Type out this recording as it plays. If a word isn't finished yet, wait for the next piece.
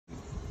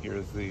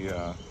here's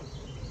the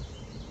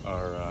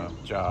our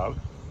job.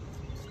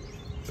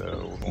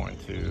 So we're going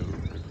to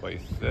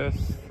replace this,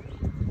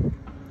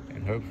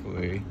 and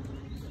hopefully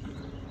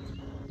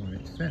when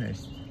it's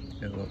finished,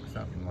 it looks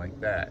something like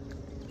that.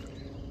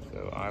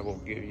 So I will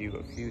give you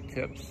a few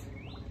tips.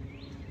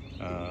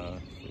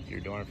 If you're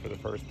doing it for the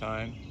first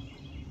time,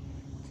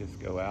 just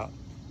go out.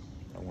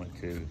 I went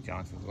to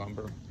Johnson's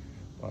Lumber,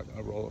 bought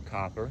a roll of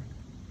copper,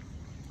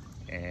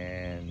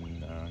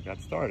 and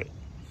got started.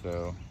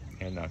 So,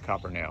 and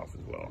copper nails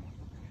as well.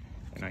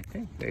 And I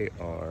think they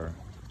are,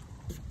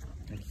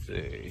 let's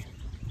see,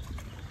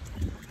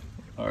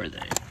 are they?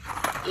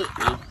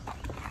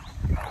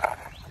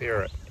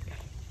 They're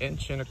 1.25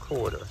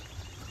 inches.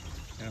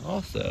 And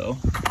also,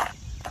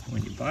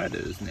 when you buy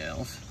those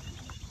nails,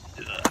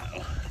 you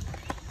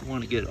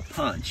want to get a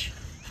punch,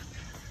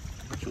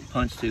 which will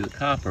punch through the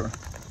copper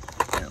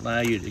and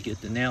allow you to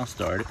get the nail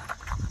started.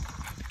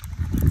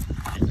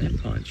 And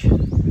that punch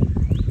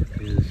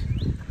is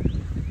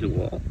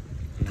DeWalt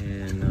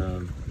and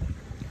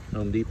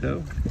Home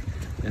Depot.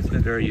 And it's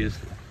been very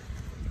useful.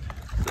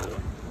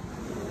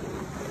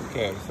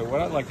 Okay, so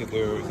what I like to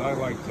do is I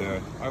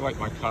like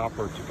my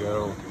copper to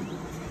go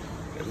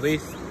at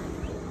least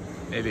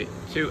maybe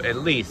at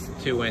least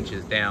 2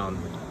 inches down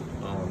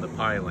on the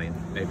piling,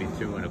 maybe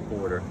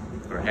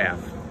 2.25 or half.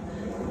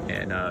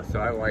 And so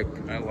I like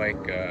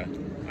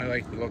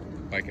to look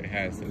like it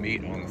has the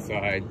meat on the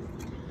side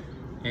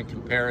in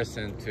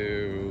comparison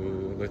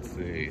to, let's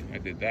see, I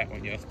did that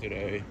one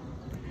yesterday,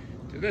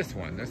 to this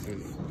one. This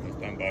was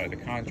done by the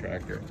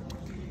contractor.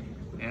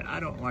 And I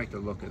don't like the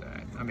look of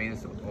that. I mean,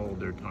 it's an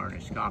older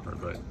tarnished copper,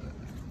 but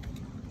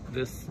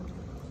this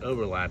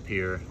overlap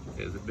here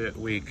is a bit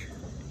weak,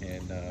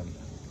 and I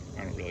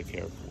don't really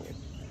care for it.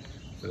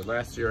 So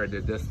last year I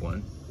did this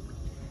one,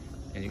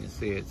 and you can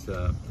see it's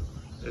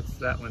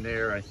that one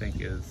there. I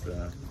think is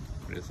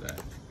what is that?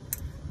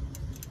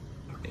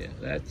 Yeah,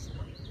 that's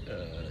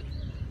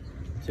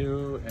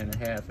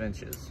 2.5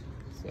 inches.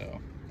 So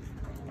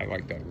I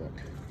like that look.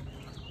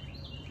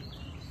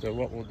 So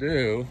what we'll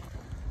do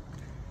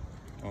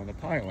on the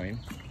piling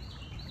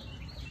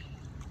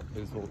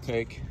is we'll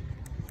take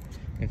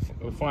and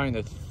we'll find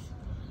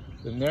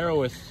the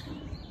narrowest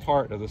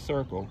part of the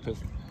circle,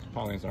 because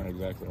pilings aren't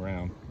exactly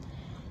round,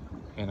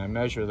 and I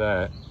measure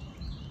that.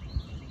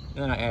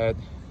 Then I add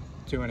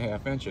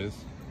 2.5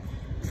 inches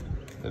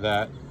to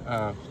that,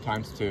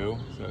 times 2,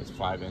 so it's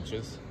 5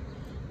 inches.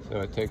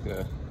 So I take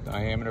the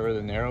diameter of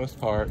the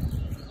narrowest part,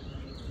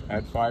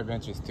 add 5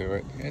 inches to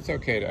it. And it's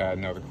okay to add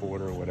another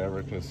 1/4 or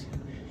whatever, because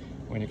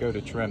when you go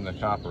to trim the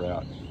copper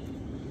out,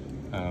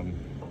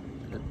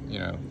 you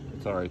know,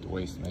 it's all right to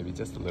waste maybe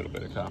just a little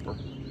bit of copper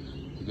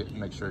to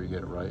make sure you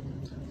get it right.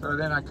 So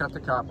then I cut the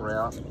copper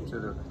out to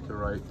the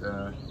right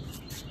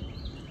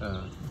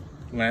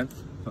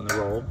length from the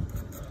roll.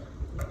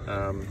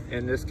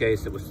 In this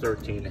case, it was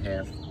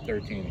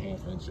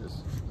 13.5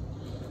 inches.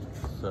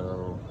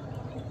 So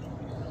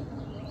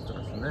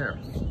start from there.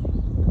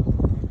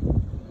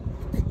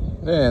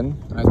 Then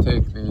I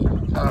take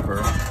the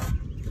copper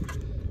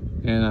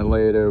and I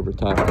lay it over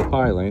top of the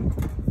piling,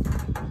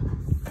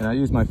 and I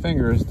use my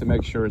fingers to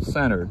make sure it's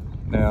centered.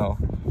 Now,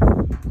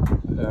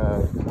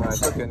 when I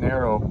took a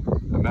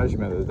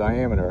measurement of the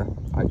diameter,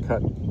 I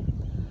cut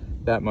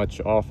that much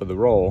off of the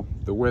roll.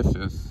 The width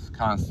is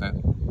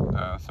constant,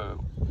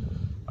 so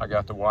I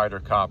got the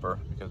wider copper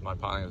because my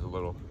piling is a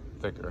little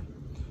thicker.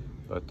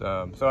 But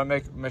so I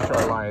make sure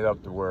I line it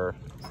up to where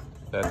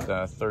that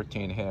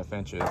 13.5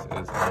 inches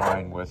is in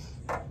line with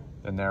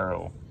the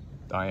narrow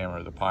diameter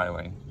of the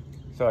piling.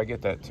 So I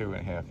get that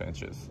 2.5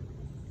 inches.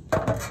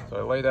 So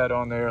I lay that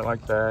on there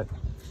like that,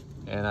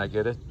 and I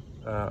get it.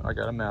 I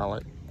got a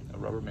mallet, a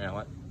rubber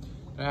mallet,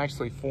 and I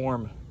actually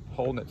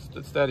holding it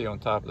steady on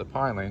top of the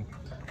piling,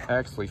 I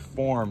actually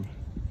form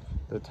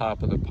the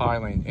top of the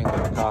piling into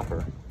the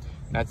copper.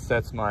 And that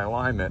sets my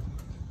alignment,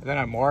 and then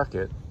I mark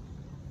it.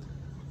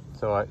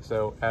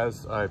 So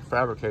as I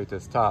fabricate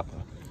this top,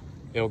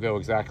 it'll go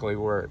exactly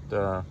where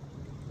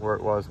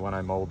it was when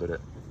I molded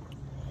it.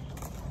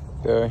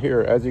 Here,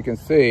 as you can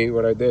see,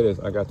 what I did is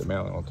I got the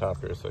mallet on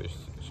top here, so I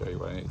show you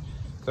what I need.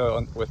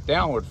 So with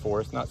downward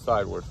force, not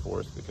sideward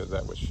force, because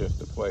that would shift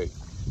the plate,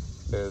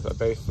 is I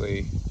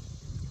basically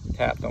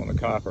tapped on the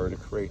copper to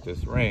create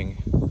this ring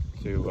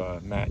to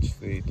match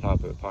the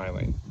top of the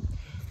piling.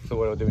 So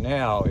what I'll do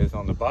now is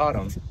on the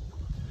bottom,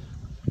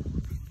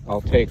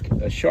 I'll take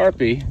a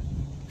Sharpie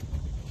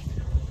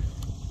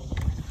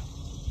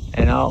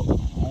and I'll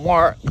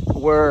mark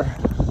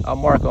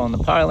on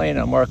the piling,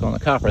 I'll mark on the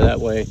copper. That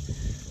way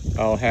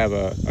I'll have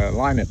an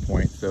alignment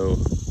point, so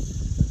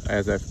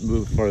as I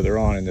move further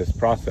on in this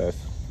process,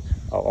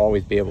 I'll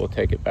always be able to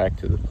take it back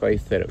to the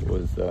place that it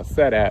was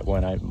set at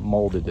when I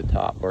molded the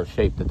top or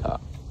shaped the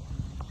top.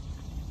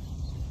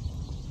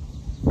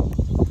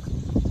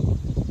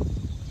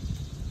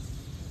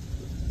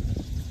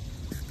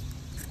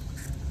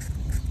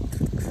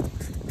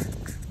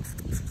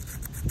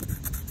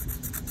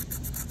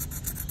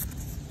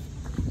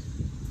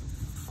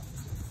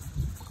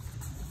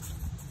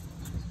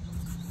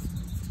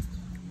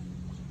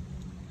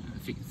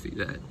 if you can see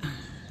that.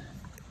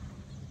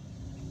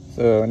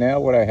 So now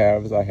what I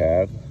have is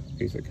a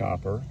piece of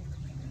copper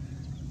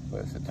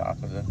with the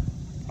top of the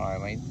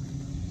piling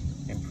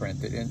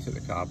imprinted into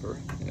the copper.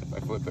 And if I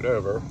flip it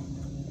over,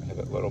 I have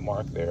that little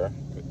mark there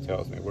that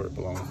tells me where it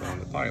belongs on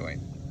the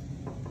piling.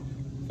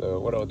 So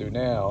what I'll do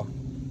now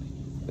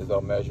is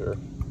I'll measure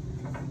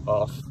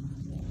off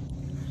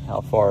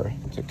how far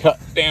to cut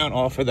down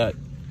off of that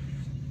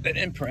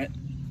imprint.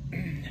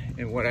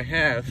 And what I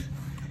have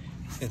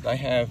is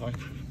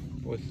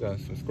with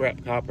some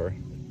scrap copper,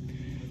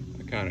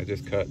 I kind of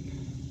just cut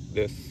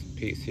this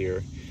piece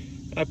here.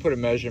 And I put a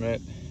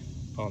measurement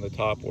on the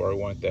top where I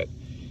want that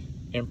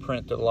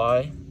imprint to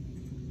lie.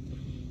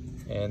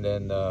 And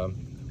then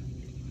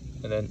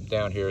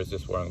down here is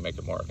just where I'm gonna make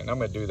a mark. And I'm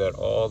gonna do that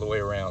all the way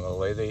around. I'll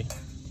lay the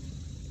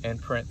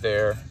imprint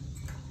there,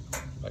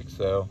 like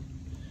so.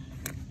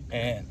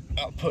 And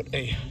I'll put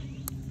a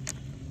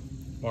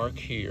mark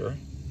here,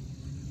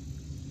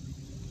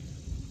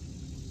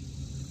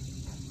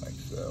 like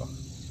so.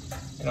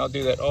 And I'll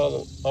do that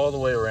all the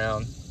way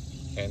around,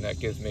 and that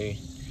gives me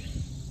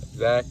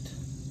exact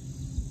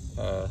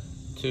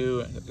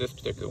this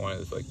particular one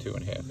is like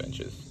 2.5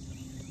 inches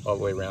all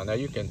the way around. Now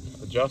you can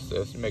adjust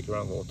this and make your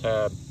own little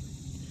tab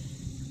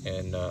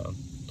and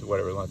to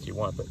whatever length you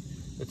want, but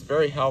it's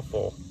very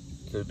helpful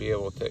to be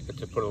able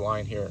to put a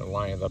line here and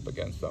line it up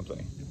against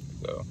something.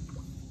 So,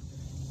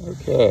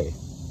 okay,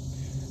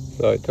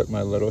 so I took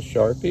my little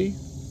Sharpie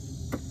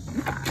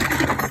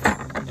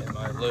and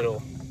my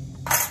little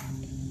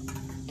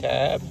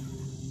tab,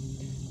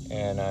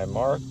 and I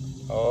marked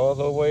all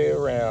the way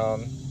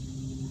around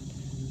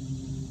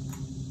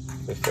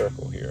the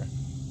circle here.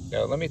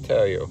 Now let me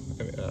tell you,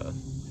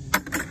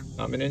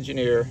 I'm an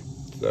engineer,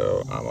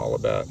 so I'm all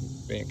about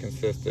being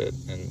consistent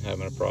and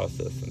having a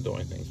process and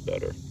doing things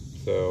better.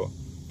 So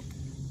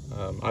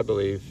I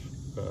believe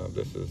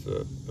this is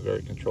a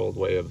very controlled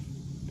way of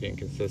being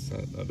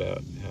consistent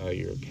about how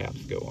your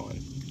caps go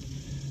on.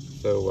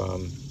 So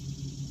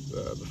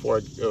before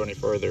I go any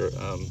further,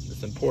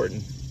 it's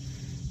important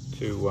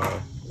to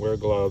wear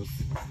gloves,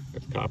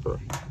 because copper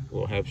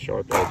will have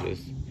sharp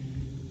edges.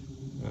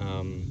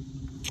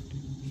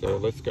 So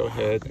let's go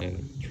ahead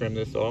and trim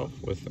this off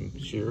with some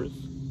shears.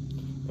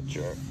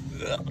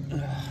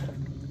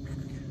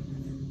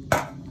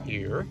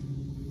 Here,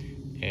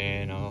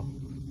 and I'll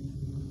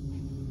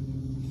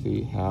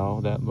see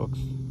how that looks.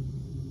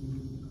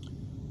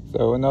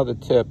 So another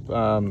tip,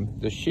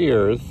 the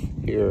shears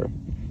here,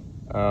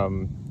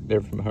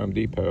 they're from Home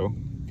Depot,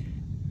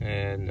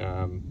 and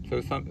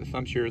so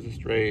some shears are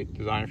straight,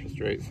 designed for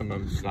straight, some of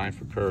them designed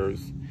for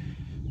curves.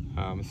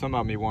 Some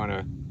of them you want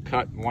to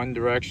cut one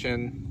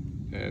direction,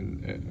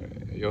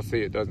 and you'll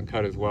see it doesn't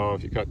cut as well.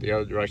 If you cut the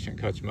other direction, it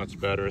cuts much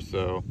better.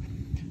 So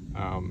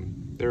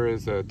there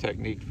is a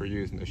technique for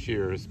using the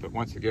shears, but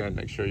once again,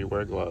 make sure you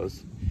wear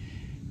gloves,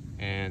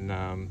 and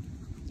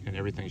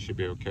everything should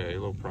be okay. A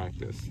little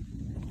practice.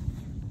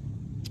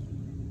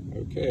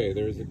 Okay,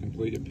 there's a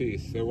completed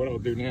piece. So what I'll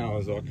do now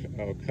is I'll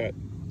cut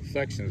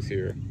sections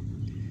here,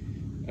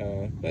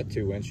 about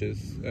 2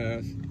 inches.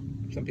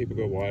 Some people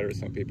go wider,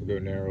 some people go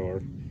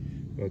narrower,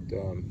 but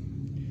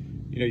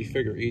you know, you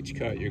figure each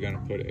cut you're going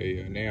to put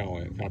a nail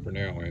in, copper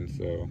nail in.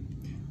 So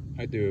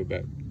I do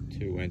about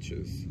 2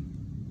 inches,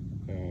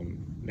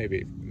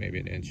 maybe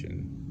an inch,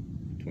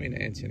 and between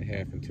 1.5 inches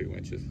and 2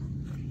 inches,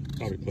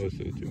 probably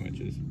closer to 2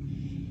 inches.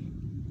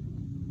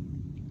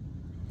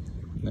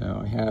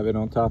 Now I have it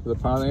on top of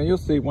the piling, and you'll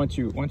see once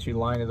you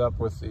line it up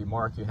with the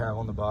mark you have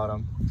on the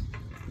bottom,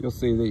 you'll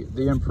see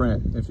the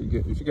imprint. If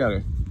you got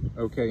a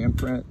okay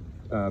imprint,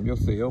 you'll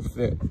see it'll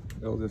fit.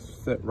 It'll just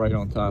fit right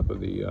on top of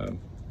the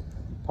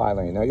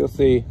piling. Now you'll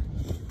see,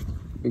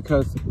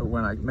 because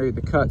when I made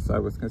the cuts, I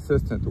was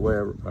consistent the way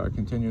I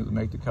continued to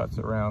make the cuts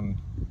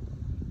around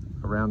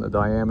the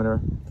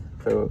diameter.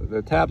 So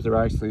the tabs are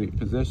actually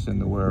positioned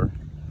to where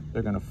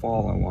they're going to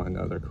fall on one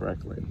another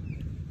correctly.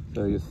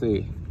 So you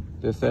see,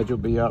 this edge will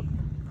be up,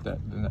 that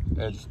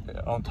edge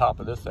on top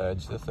of this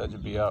edge will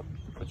be up,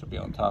 which will be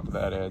on top of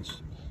that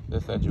edge.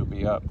 This edge will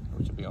be up,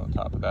 which will be on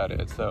top of that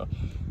edge. So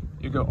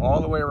you go all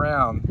the way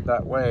around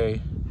that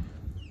way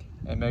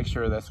and make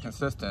sure that's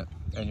consistent.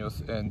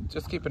 And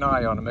just keep an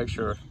eye on to make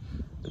sure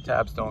the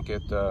tabs don't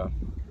get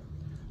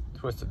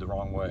twisted the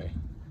wrong way.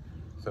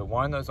 So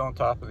one is on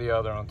top of the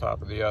other, on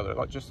top of the other,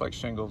 just like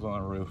shingles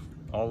on a roof,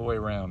 all the way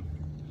around.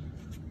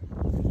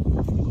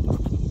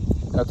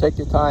 Now take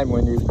your time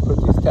when you put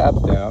these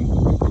tabs down.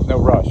 No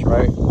rush,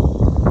 right?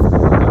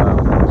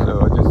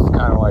 So just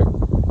kind of like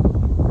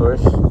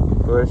push,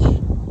 push,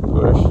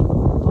 push,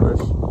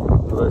 push,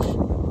 push,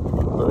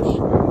 push,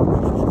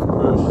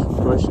 push,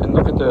 push, and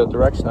look at the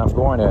direction I'm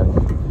going in.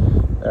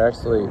 They're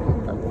actually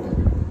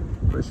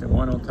pushing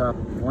one on top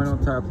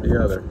of the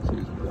other.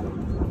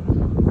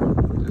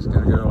 Just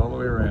gonna go all the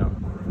way around.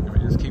 And we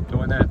just keep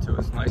doing that till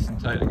it's nice and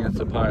tight against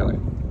the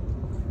piling.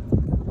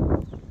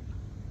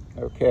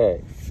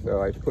 Okay,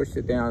 so I pushed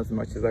it down as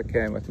much as I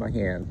can with my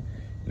hand.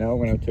 Now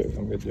what I'm gonna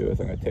do is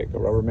I'm gonna take a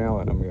rubber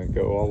mallet. I'm gonna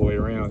go all the way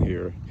around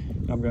here.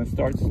 I'm gonna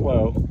start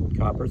slow,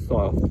 copper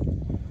soft,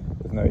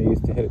 no use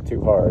to hit it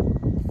too hard.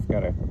 It's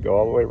gonna go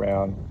all the way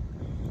around.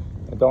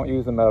 And don't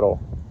use a metal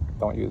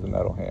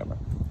hammer,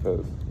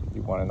 because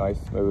you want a nice,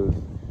 smooth,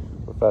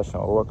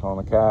 professional look on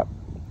the cap.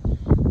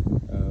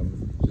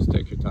 Just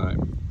take your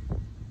time.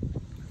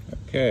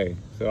 Okay,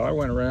 so I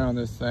went around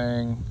this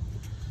thing,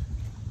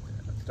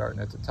 starting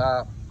at the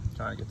top,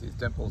 trying to get these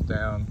dimples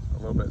down a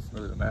little bit,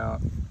 smooth them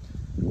out,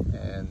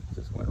 and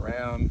just went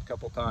around a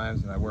couple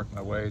times, and I worked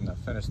my way, and I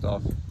finished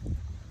off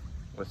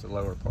with the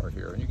lower part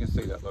here. And you can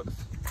see that looks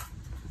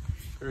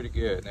pretty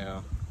good.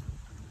 Now,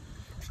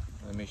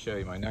 let me show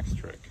you my next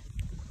trick.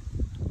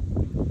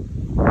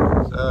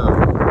 So,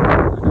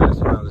 I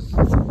noticed when I was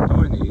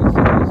doing these, it was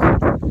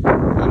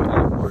kind of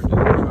awkward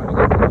trying to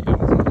get the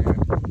nails in there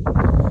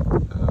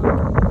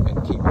and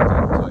keep it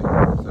that tight.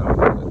 So,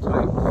 the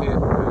tight fit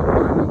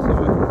really into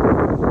it.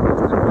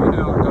 And right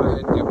now, I'll go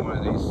ahead and get one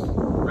of these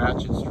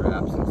ratchet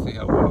straps and see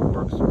how well it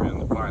works around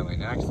the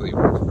piling. Actually, it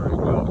works very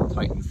well. It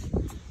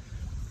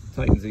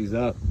tightens these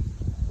up.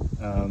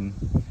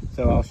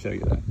 So I'll show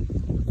you that.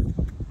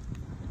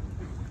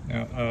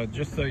 Now,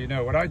 just so you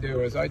know, what I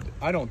do is I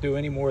don't do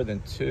any more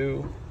than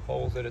 2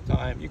 holes at a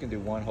time. You can do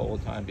 1 hole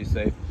at a time, be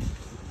safe.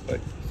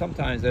 But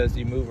sometimes as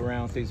you move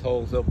around with these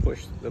holes, they'll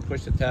push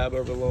the tab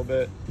over a little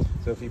bit.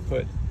 So if you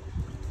put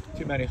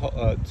too many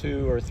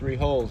 2 or 3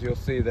 holes, you'll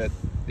see that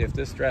if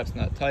this strap's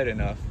not tight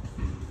enough,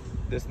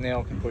 this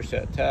nail can push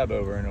that tab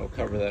over and it'll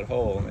cover that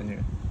hole,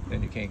 and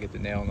then you can't get the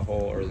nail in the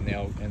hole, or the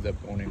nail ends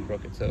up going in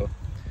crooked. So,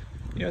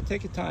 you know,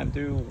 take your time,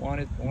 do one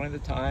at a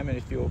time, and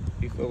if you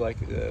feel like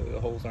the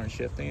holes aren't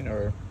shifting,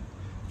 or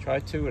try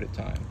 2 at a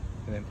time,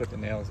 and then put the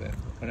nails in.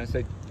 When I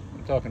say,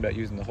 I'm talking about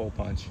using the hole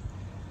punch.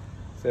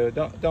 So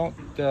don't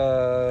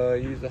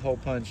use the hole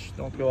punch.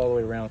 Don't go all the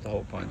way around with the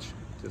hole punch.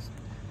 Just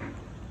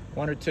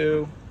 1 or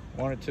 2,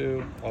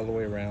 all the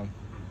way around.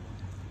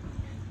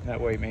 And that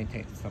way,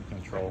 maintain some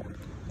control.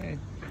 And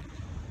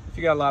if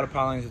you got a lot of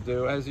pilings to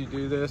do, as you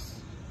do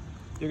this,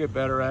 you'll get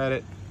better at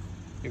it.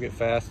 You'll get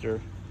faster.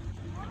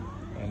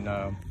 And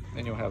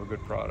then you'll have a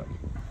good product.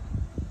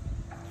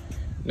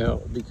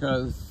 Now,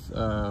 because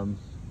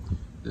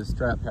this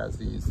strap has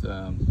these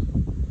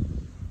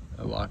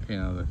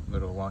the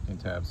little locking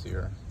tabs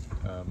here,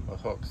 the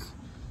hooks,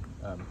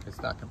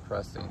 it's not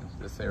compressing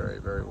this area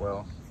very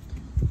well,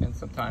 and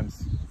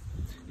sometimes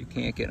you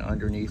can't get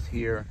underneath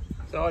here.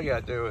 So all you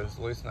gotta do is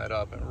loosen that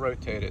up and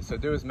rotate it. So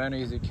do as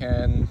many as you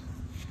can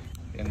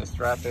in the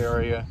strap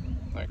area,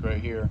 like right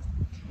here.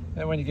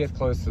 Then when you get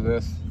close to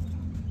this,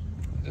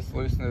 just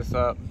loosen this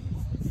up.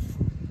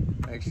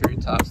 Make sure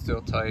your top's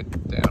still tight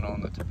down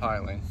on the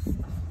piling,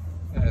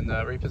 and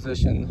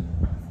reposition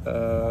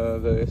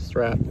the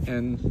strap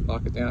and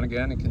lock it down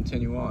again and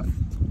continue on.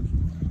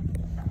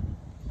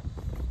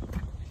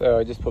 So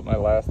I just put my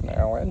last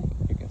nail in.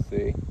 You can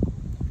see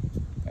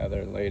how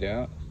they're laid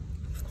out.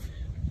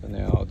 So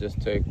now I'll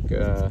just take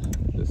the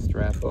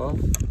strap off.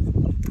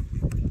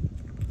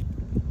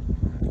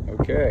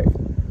 Okay,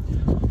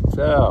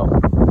 so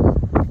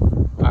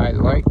I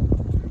like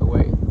the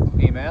way it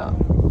came out.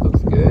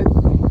 Looks good.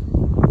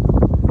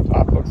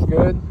 Top looks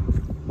good.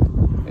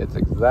 It's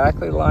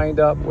exactly lined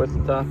up with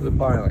the top of the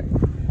piling.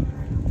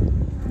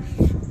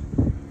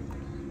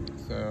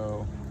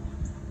 So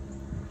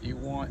you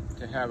want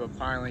to have a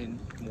piling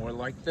more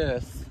like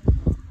this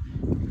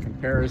in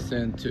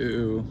comparison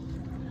to,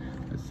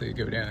 let's say,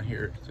 go down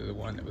here to the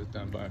one that was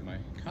done by my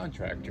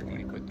contractor when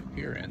he put the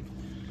pier in.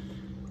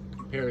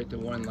 Compare it to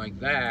one like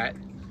that,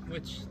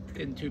 which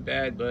isn't too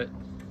bad, but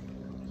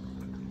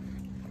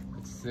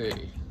let's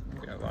see,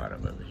 we got a lot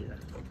of them over here.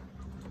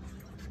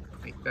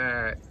 Like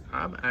that,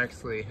 I'm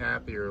actually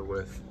happier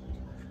with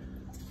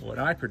what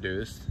I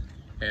produced,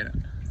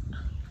 and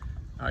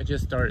I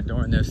just started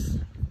doing this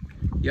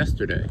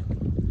yesterday.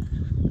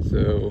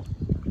 So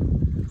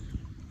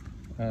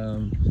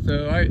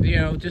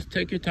just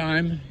take your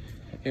time,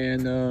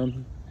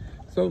 and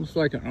it's almost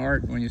like an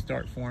art when you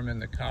start forming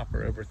the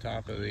copper over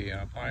top of the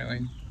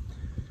piling.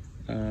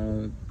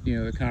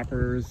 The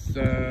copper is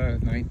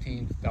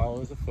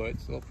 $19 a foot.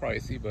 It's a little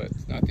pricey, but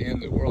it's not the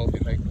end of the world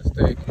if you make a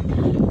mistake.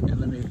 And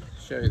let me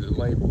show you the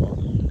label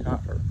of the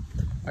copper.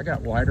 I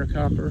got wider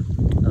copper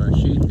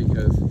sheet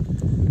because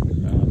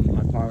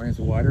my piling is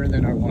wider, and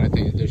then I wanted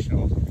the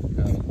additional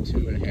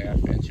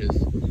 2.5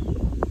 inches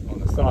on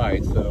the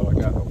side, so I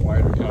got a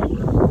wider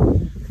copper.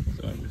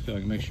 So I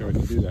can make sure I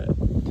can do that.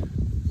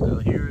 So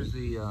here's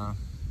the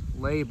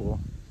label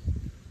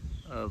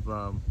of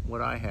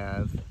what I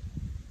have,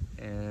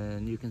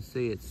 and you can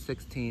see it's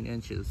 16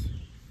 inches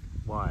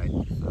wide.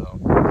 So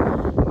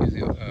gives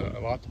you a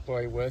lot to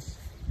play with,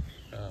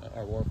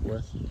 or work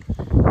with,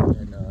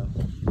 and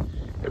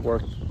it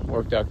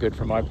worked out good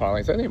for my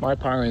pilings. I think my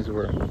pilings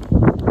were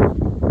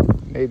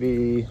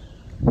maybe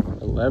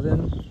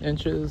 11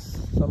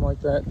 inches, something like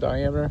that,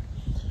 diameter.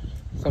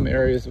 Some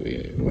areas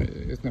it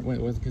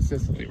wasn't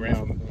consistently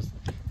round, it was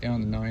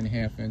down to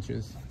 9.5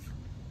 inches.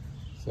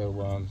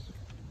 So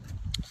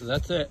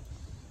that's it.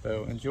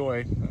 So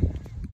enjoy.